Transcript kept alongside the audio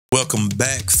Welcome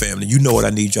back, family. You know what I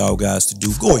need y'all guys to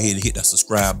do. Go ahead and hit that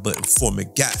subscribe button for me,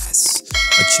 guys.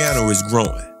 My channel is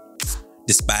growing.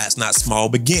 Despise not small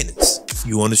beginnings.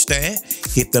 You understand?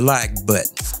 Hit the like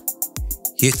button.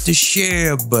 Hit the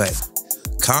share button.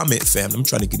 Comment, family. I'm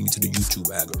trying to get into the YouTube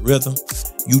algorithm.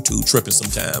 YouTube tripping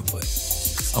sometime, but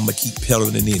I'm going to keep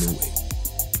peddling it anyway.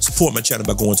 Support my channel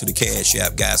by going to the Cash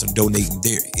App, guys, and donating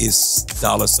there. It's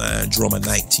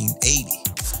 $Drummer1980.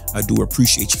 I do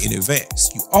appreciate you in advance.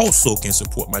 You also can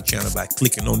support my channel by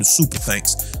clicking on the super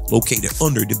thanks located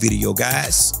under the video,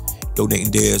 guys.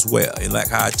 Donating there as well. And like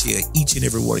how I tell each and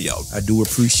every one of y'all, I do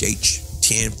appreciate you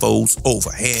tenfolds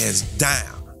over, hands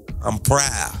down. I'm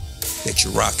proud that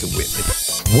you're rocking with me.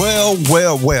 Well,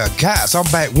 guys, I'm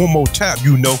back one more time.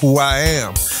 You know who I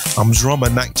am. I'm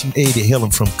Drummer1980,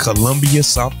 hailing from Columbia,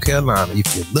 South Carolina.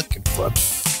 If you're looking for me,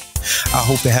 I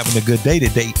hope you're having a good day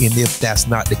today. And if that's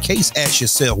not the case, ask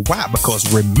yourself why.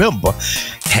 Because remember,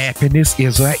 happiness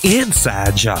is an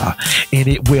inside job, and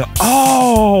it will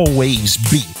always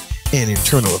be an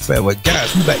internal affair. But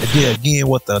guys, we back to deal again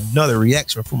with another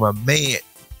reaction from my man,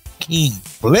 King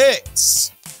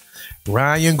Flex.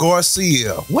 Ryan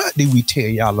Garcia. What did we tell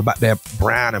y'all about that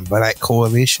brown and black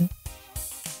coalition?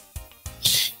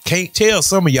 Can't tell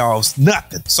some of y'all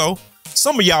nothing. So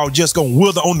some of y'all just gonna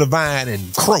wither on the vine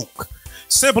and croak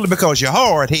simply because you're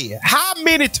hard headed. How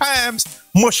many times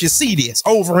must you see this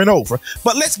over and over?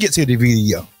 But let's get to the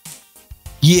video.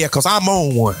 Yeah, because I'm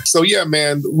on one. So yeah,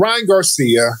 man, Ryan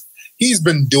Garcia, he's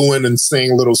been doing and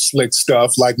saying little slick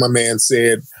stuff, like my man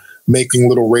said, making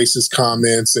little racist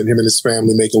comments, and him and his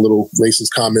family making little racist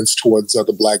comments towards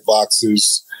other black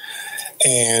boxers.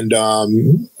 And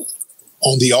on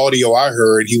the audio I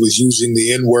heard, he was using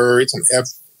the N-words and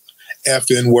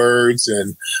F-N-words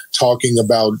and talking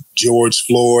about George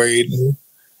Floyd.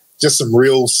 Just some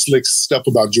real slick stuff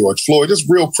about George Floyd. Just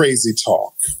real crazy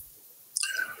talk.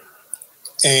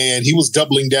 And he was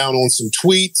doubling down on some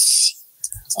tweets.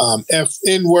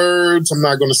 F-N-words, I'm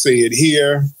not going to say it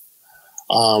here.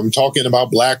 Talking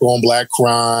about black on black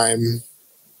crime.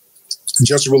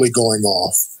 Just really going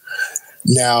off.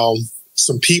 Now,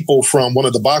 some people from one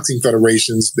of the boxing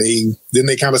federations, they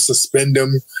kind of suspend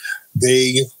him.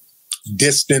 They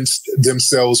distanced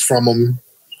themselves from him.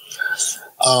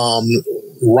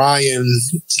 Ryan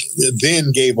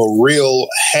then gave a real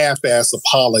half-ass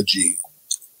apology.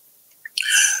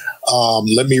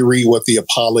 Let me read what the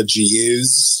apology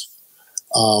is.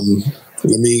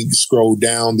 Let me scroll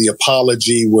down. The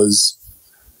apology was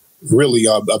really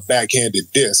a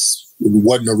backhanded diss. It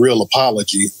wasn't a real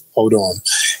apology. Hold on.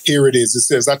 Here it is. It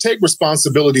says, I take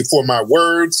responsibility for my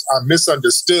words. I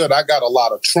misunderstood. I got a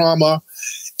lot of trauma,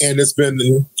 and it's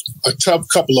been a tough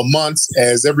couple of months,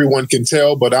 as everyone can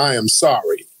tell, but I am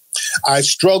sorry. I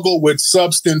struggle with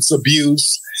substance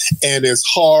abuse, and it's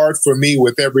hard for me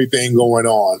with everything going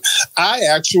on. I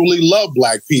actually love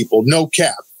black people, no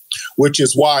cap, which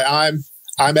is why I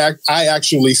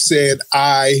actually said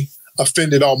I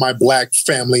offended all my black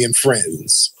family and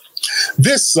friends.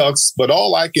 This sucks, but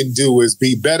all I can do is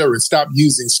be better and stop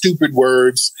using stupid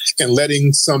words and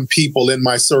letting some people in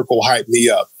my circle hype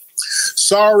me up.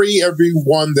 Sorry,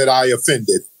 everyone that I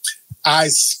offended. I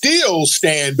still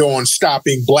stand on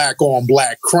stopping black on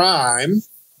black crime.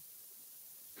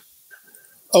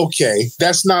 Okay,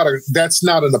 that's not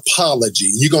an apology.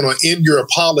 You're going to end your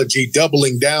apology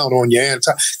doubling down on your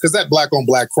because that black on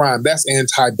black crime, that's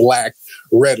anti-black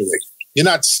rhetoric. You're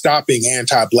not stopping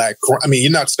anti-black crime. I mean,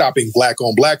 you're not stopping black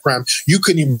on black crime. You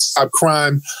couldn't even stop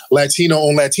crime, Latino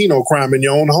on Latino crime in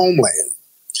your own homeland.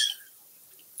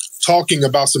 Talking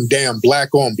about some damn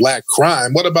black on black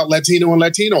crime. What about Latino on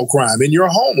Latino crime in your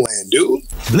homeland, dude?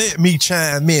 Let me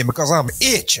chime in because I'm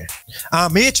itching.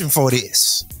 I'm itching for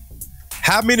this.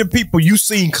 How many people you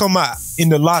seen come out in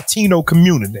the Latino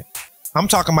community? I'm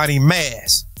talking about in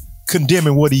mass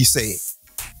condemning what he said.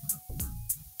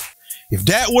 If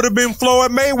that would have been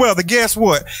Floyd Mayweather, guess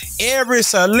what? Every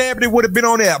celebrity would have been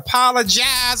on there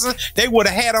apologizing. They would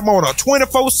have had him on a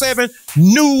 24/7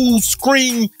 news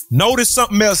screen. Notice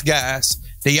something else, guys.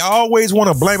 They always want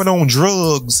to blame it on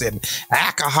drugs and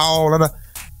alcohol. And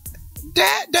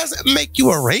that doesn't make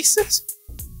you a racist.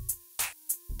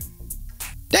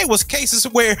 There was cases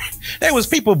where there was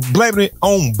people blaming it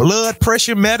on blood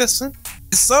pressure medicine.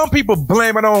 Some people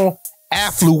blame it on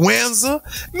affluenza.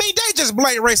 I mean, they just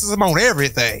blame racism on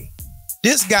everything.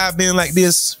 This guy been like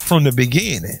this from the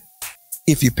beginning,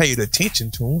 if you paid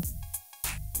attention to him.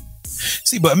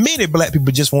 See, but many black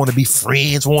people just want to be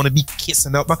friends, want to be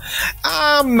kissing up.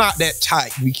 I'm not that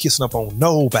type to be kissing up on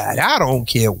nobody. I don't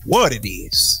care what it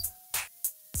is.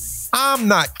 I'm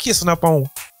not kissing up on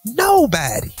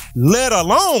Nobody, let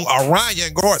alone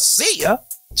Orion Garcia,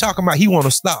 talking about he want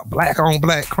to stop black on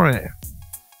black crime.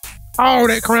 All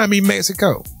that crime in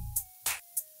Mexico.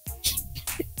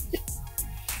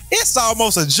 It's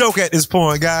almost a joke at this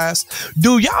point, guys.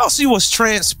 Do y'all see what's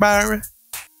transpiring?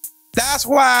 That's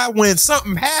why when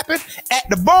something happened at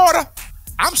the border,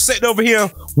 I'm sitting over here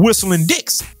whistling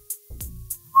Dixie.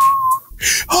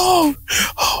 Oh,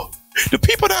 the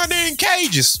people down there in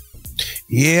cages.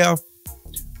 Yeah,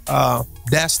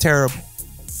 that's terrible.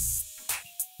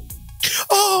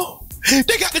 Oh,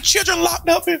 they got the children locked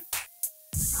up in.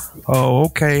 Oh,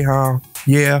 okay, huh?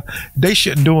 Yeah, they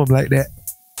shouldn't do them like that.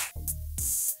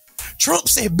 Trump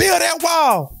said, build that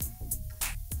wall.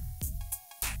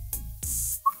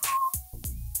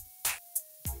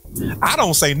 I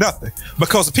don't say nothing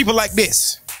because of people like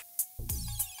this,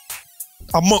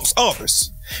 amongst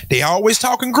others. They always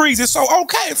talking greasy. So,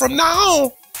 okay, from now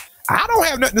on, I don't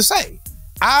have nothing to say.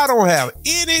 I don't have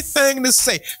anything to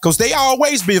say because they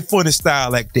always been funny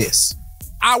style like this.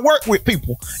 I work with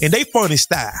people and they funny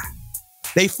style.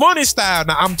 They funny style.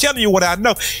 Now, I'm telling you what I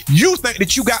know. You think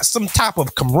that you got some type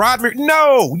of camaraderie.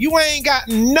 No, you ain't got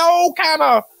no kind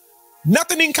of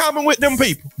nothing in common with them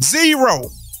people. Zero.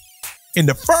 And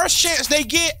the first chance they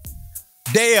get,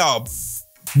 they'll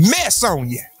mess on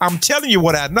you. I'm telling you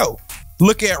what I know.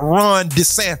 Look at Ron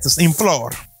DeSantis in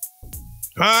Florida.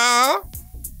 God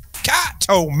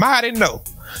almighty no.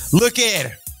 Look at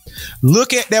her.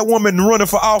 Look at that woman running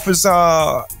for office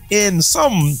in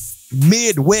some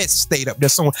Midwest state up there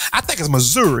somewhere. I think it's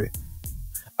Missouri.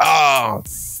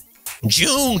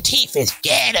 Juneteenth is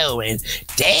ghetto and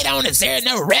they don't deserve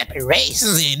no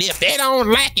reparations, and if they don't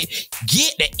like it,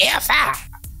 get the F out.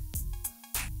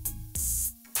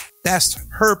 That's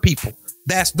her people.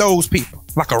 That's those people.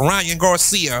 Like Orion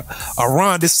Garcia,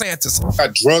 Ron DeSantis.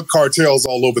 Got drug cartels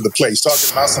all over the place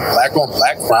talking about some black on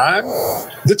black crime.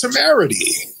 The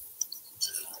temerity.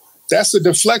 That's a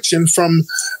deflection from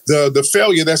the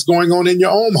failure that's going on in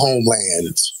your own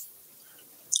homeland.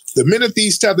 The minute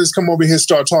these tethers come over here and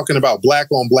start talking about black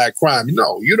on black crime,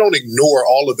 no, you don't ignore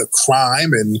all of the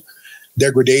crime and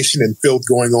degradation and filth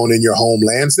going on in your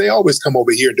homelands. They always come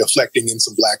over here deflecting in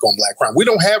some black on black crime. We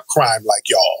don't have crime like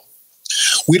y'all.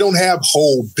 We don't have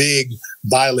whole big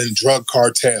violent drug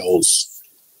cartels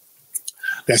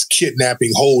that's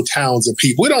kidnapping whole towns of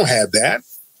people. We don't have that.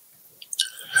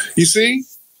 You see?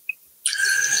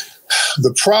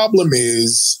 The problem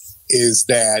is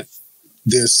that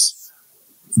this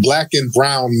black and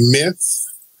brown myth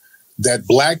that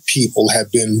black people have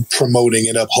been promoting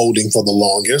and upholding for the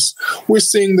longest, we're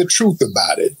seeing the truth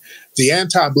about it. The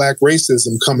anti-black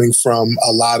racism coming from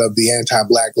a lot of the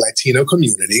anti-black Latino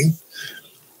community,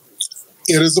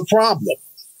 it is a problem.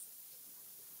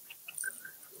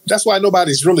 That's why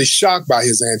nobody's really shocked by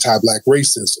his anti-black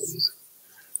racism.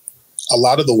 A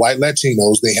lot of the white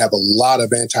Latinos, they have a lot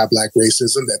of anti-black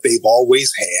racism that they've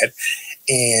always had.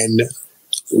 And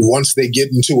once they get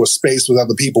into a space with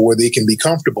other people where they can be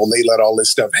comfortable, they let all this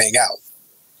stuff hang out.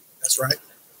 That's right.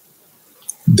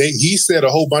 He said a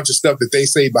whole bunch of stuff that they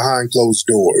say behind closed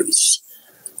doors.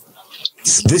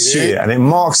 This year, and it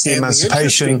marks the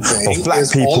emancipation of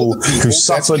black people who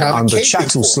suffered under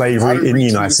chattel slavery in the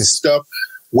United States. Stuff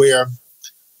where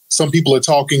some people are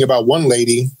talking about one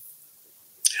lady.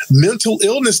 Mental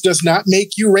illness does not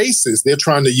make you racist. They're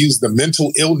trying to use the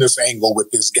mental illness angle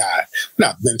with this guy.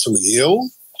 Not mentally ill.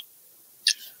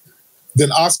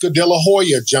 Then Oscar De La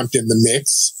Hoya jumped in the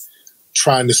mix,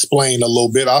 trying to explain a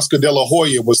little bit. Oscar De La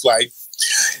Hoya was like,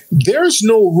 there's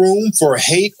no room for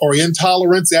hate or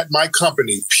intolerance at my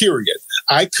company, period.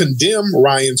 I condemn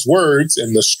Ryan's words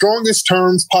in the strongest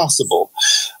terms possible.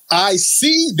 I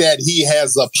see that he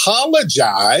has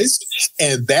apologized,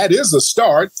 and that is a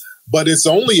start, but it's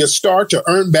only a start to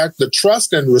earn back the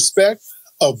trust and respect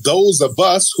of those of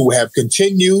us who have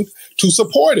continued to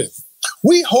support him.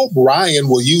 We hope Ryan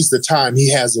will use the time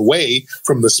he has away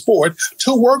from the sport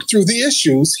to work through the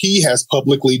issues he has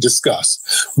publicly discussed.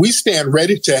 We stand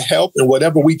ready to help in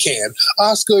whatever we can.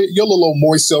 Oscar, your little old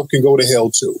moist self can go to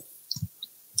hell too.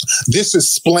 This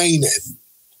is splaining.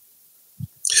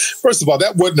 First of all,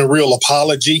 that wasn't a real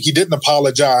apology. He didn't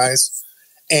apologize.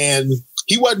 And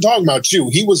he wasn't talking about you.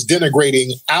 He was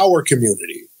denigrating our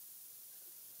community.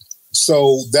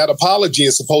 So that apology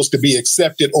is supposed to be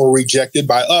accepted or rejected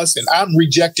by us, and I'm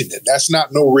rejecting it. That's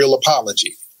not no real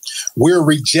apology. We're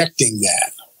rejecting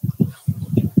that.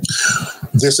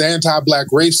 This anti-black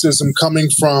racism coming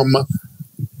from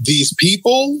these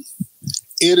people,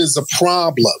 it is a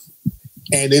problem,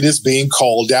 and it is being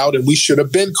called out, and we should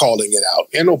have been calling it out.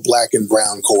 Ain't no black and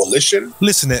brown coalition.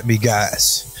 Listen at me,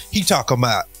 guys. He talking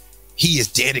about he is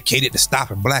dedicated to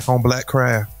stopping black on black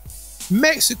crime.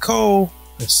 Mexico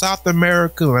and South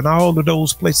America and all of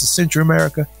those places, Central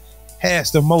America,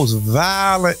 has the most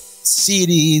violent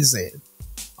cities and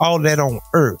all that on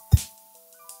earth.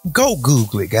 Go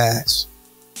Google it, guys.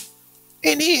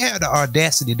 And he had the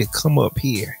audacity to come up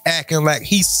here acting like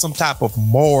he's some type of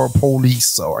moral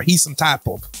police or he's some type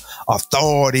of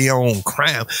authority on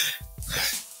crime.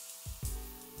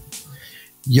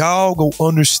 Y'all go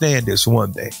understand this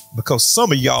one day, because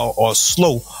some of y'all are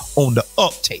slow on the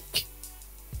uptake.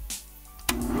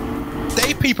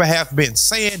 They people have been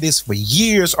saying this for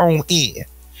years on end,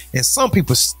 and some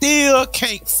people still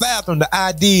can't fathom the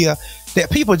idea that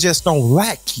people just don't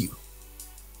like you.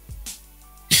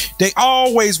 They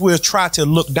always will try to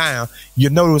look down. You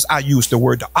notice I use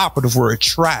the operative word,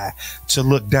 try to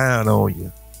look down on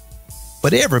you.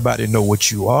 But everybody know what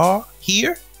you are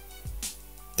here.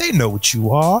 They know what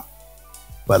you are.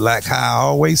 But like how I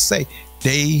always say,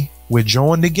 they will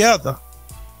join together,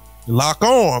 lock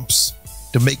arms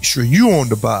to make sure you on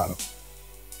the bottom.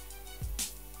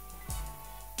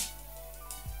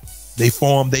 They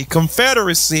formed a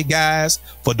confederacy, guys.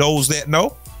 For those that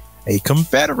know, a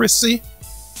confederacy.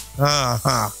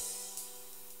 And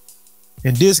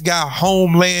this guy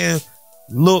Homeland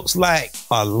looks like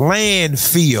a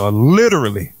landfill,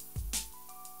 literally.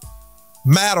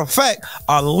 Matter of fact,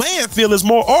 a landfill is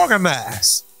more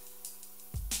organized.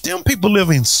 Them people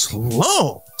live in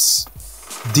slums.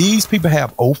 These people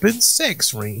have open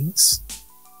sex rings,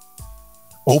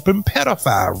 open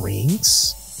pedophile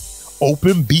rings,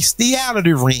 open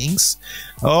bestiality rings.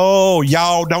 Oh,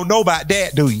 y'all don't know about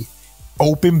that, do you?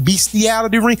 Open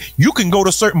bestiality ring. You can go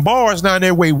to certain bars down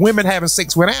there where women having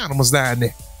sex with animals down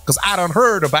there, because I done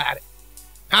heard about it.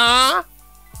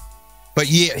 But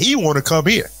yet he want to come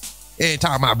here and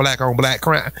talk about black on black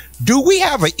crime. Do we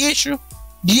have an issue?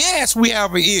 Yes, we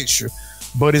have an issue,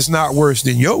 but it's not worse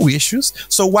than your issues.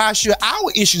 So why should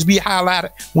our issues be highlighted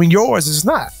when yours is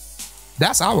not?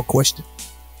 That's our question.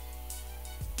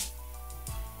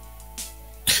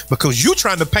 Because you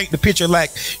trying to paint the picture like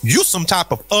you some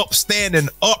type of upstanding,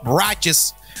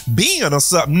 uprighteous being or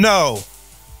something. No,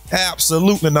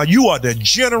 absolutely not. You are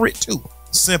degenerate too.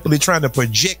 Simply trying to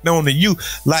project onto you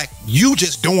like you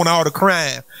just doing all the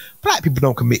crime. Black people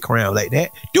don't commit crime like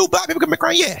that. Do black people commit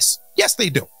crime? Yes. Yes, they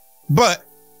do. But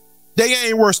they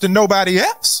ain't worse than nobody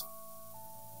else.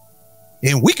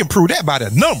 And we can prove that by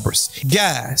the numbers.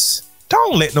 Guys,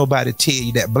 don't let nobody tell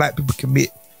you that black people commit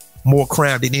more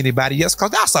crime than anybody else,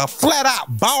 because that's a flat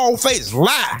out bald-faced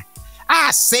lie. I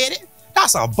said it.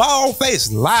 That's a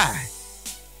bald-faced lie.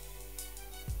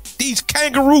 These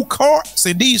kangaroo courts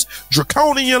and these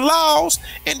draconian laws,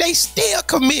 and they still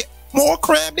commit more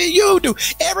crime than you do.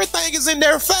 Everything is in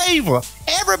their favor.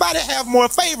 Everybody have more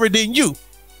favor than you,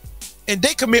 and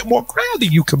they commit more crime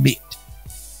than you commit.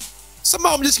 Some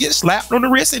of them just get slapped on the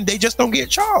wrist and they just don't get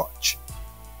charged.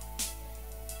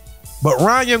 But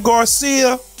Ryan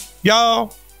Garcia,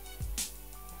 y'all,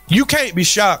 you can't be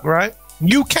shocked, right?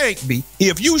 You can't be.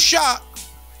 If you shocked,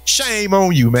 shame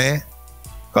on you, man.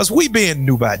 Because we been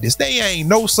knew about this. They ain't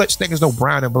no such thing as no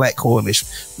brown and black coalition.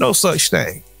 No such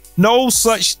thing. No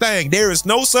such thing. There is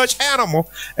no such animal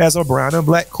as a brown and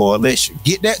black coalition.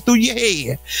 Get that through your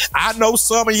head. I know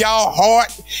some of y'all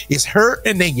heart is hurt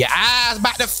and then your eyes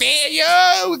about to fail you.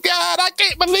 Oh, God, I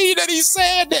can't believe that he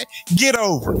said that. Get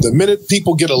over it. The minute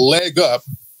people get a leg up,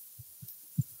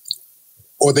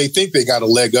 or they think they got a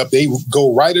leg up, they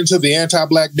go right into the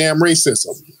anti-black damn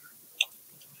racism.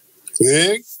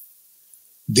 Yeah?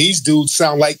 These dudes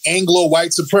sound like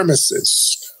Anglo-white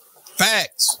supremacists.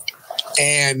 Facts.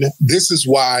 And this is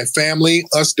why, family,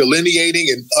 us delineating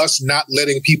and us not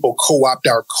letting people co-opt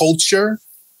our culture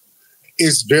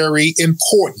is very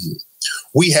important.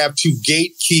 We have to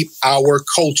gatekeep our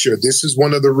culture. This is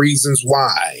one of the reasons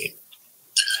why.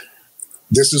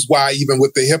 This is why, even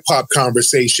with the hip-hop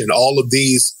conversation, all of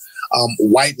these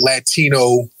white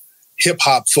Latino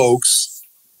hip-hop folks,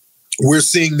 we're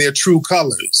seeing their true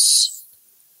colors.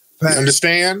 You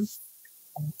understand?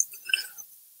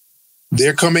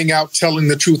 They're coming out telling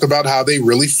the truth about how they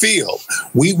really feel.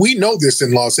 We know this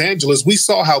in Los Angeles. We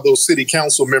saw how those city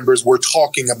council members were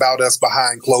talking about us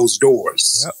behind closed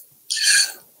doors. Yep.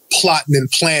 Plotting and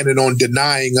planning on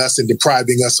denying us and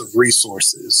depriving us of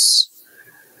resources.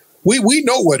 We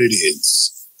know what it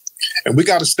is. And we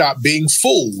got to stop being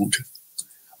fooled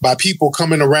by people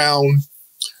coming around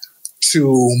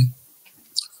to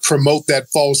promote that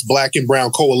false black and brown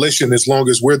coalition, as long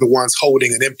as we're the ones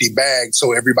holding an empty bag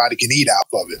so everybody can eat out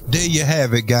of it. There you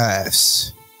have it,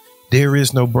 guys. There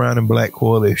is no brown and black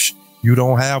coalition. You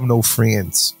don't have no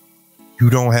friends.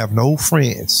 You don't have no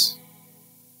friends.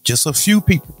 Just a few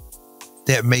people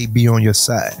that may be on your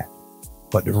side,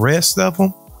 but the rest of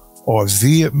them are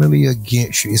vehemently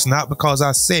against you. It's not because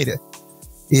I said it.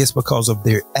 It's because of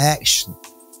their action.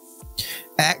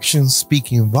 Actions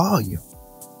speaking volume.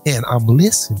 And I'm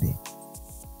listening.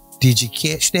 Did you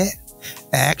catch that?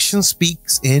 Action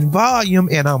speaks in volume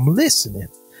and I'm listening.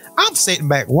 I'm sitting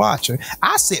back watching.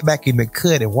 I sit back in the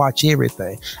cut and watch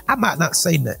everything. I might not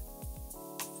say nothing,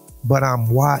 but I'm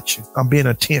watching. I'm being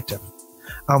attentive.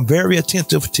 I'm very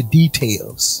attentive to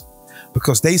details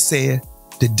because they said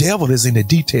the devil is in the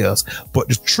details, but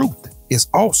the truth is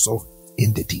also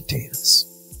in the details.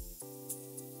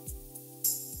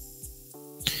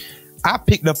 I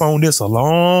picked up on this a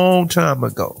long time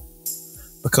ago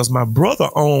because my brother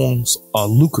owns a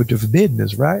lucrative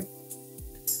business, right?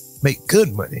 Make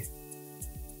good money.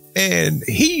 And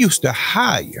he used to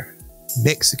hire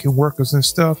Mexican workers and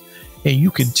stuff. And you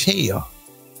can tell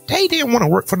they didn't want to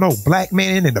work for no black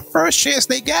man. And the first chance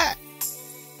they got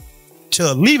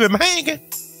to leave him hanging,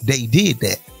 they did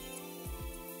that.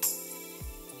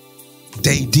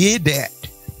 They did that.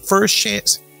 First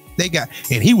chance they got.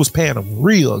 And he was paying them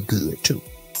real good too.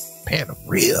 Paying them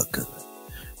real good.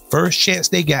 First chance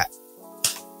they got,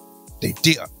 they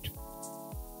dipped.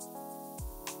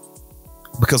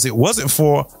 Because it wasn't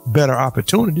for better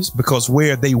opportunities, because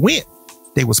where they went,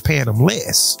 they was paying them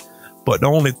less. But the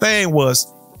only thing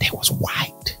was, they was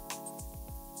white.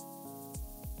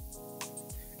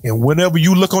 And whenever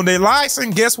you look on their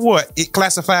license, guess what? It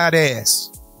classified as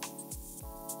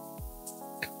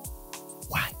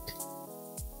white.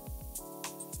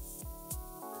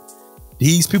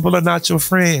 These people are not your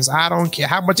friends. I don't care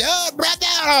how much, brother,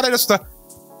 all that stuff.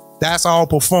 That's all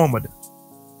performative.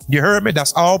 You heard me?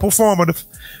 That's all performative.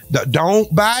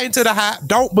 Don't buy into the hype.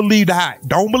 Don't believe the hype.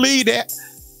 Don't believe that.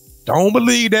 Don't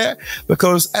believe that.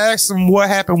 Because ask them what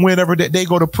happened whenever they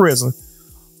go to prison.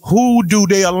 Who do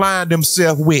they align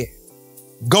themselves with?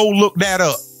 Go look that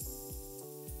up.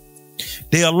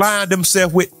 They align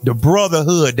themselves with the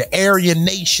Brotherhood, the Aryan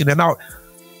Nation and all.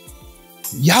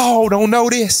 Y'all don't know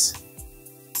this.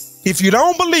 If you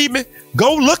don't believe me,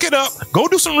 go look it up. Go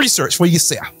do some research for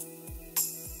yourself.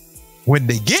 When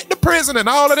they get to prison and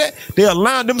all of that, they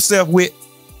align themselves with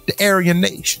the Aryan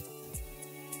Nation.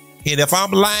 And if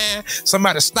I'm lying,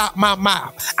 somebody stop my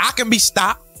mouth. I can be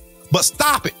stopped, but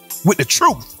stop it with the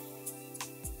truth.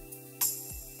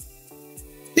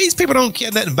 These people don't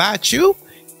care nothing about you.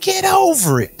 Get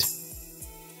over it.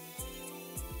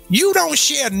 You don't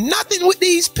share nothing with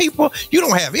these people. You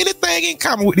don't have anything in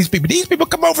common with these people. These people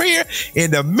come over here,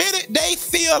 and the minute they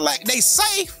feel like they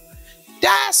safe,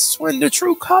 that's when the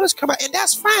true colors come out. And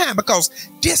that's fine because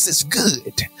this is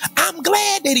good. I'm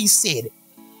glad that he said it.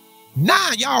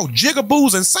 Now y'all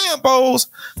jigaboos and sambos,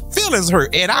 feelings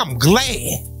hurt, and I'm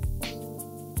glad.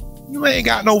 You ain't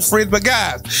got no friends, but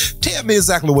guys, tell me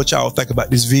exactly what y'all think about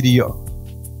this video.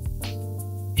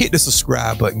 Hit the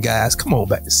subscribe button, guys. Come on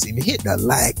back to see me. Hit the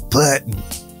like button.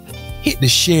 Hit the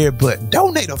share button.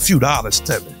 Donate a few dollars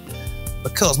to me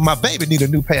because my baby need a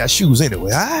new pair of shoes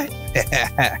anyway, all right?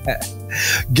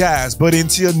 Guys, but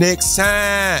until next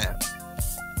time,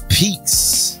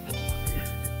 peace.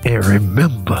 And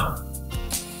remember,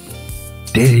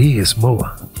 there is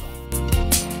more.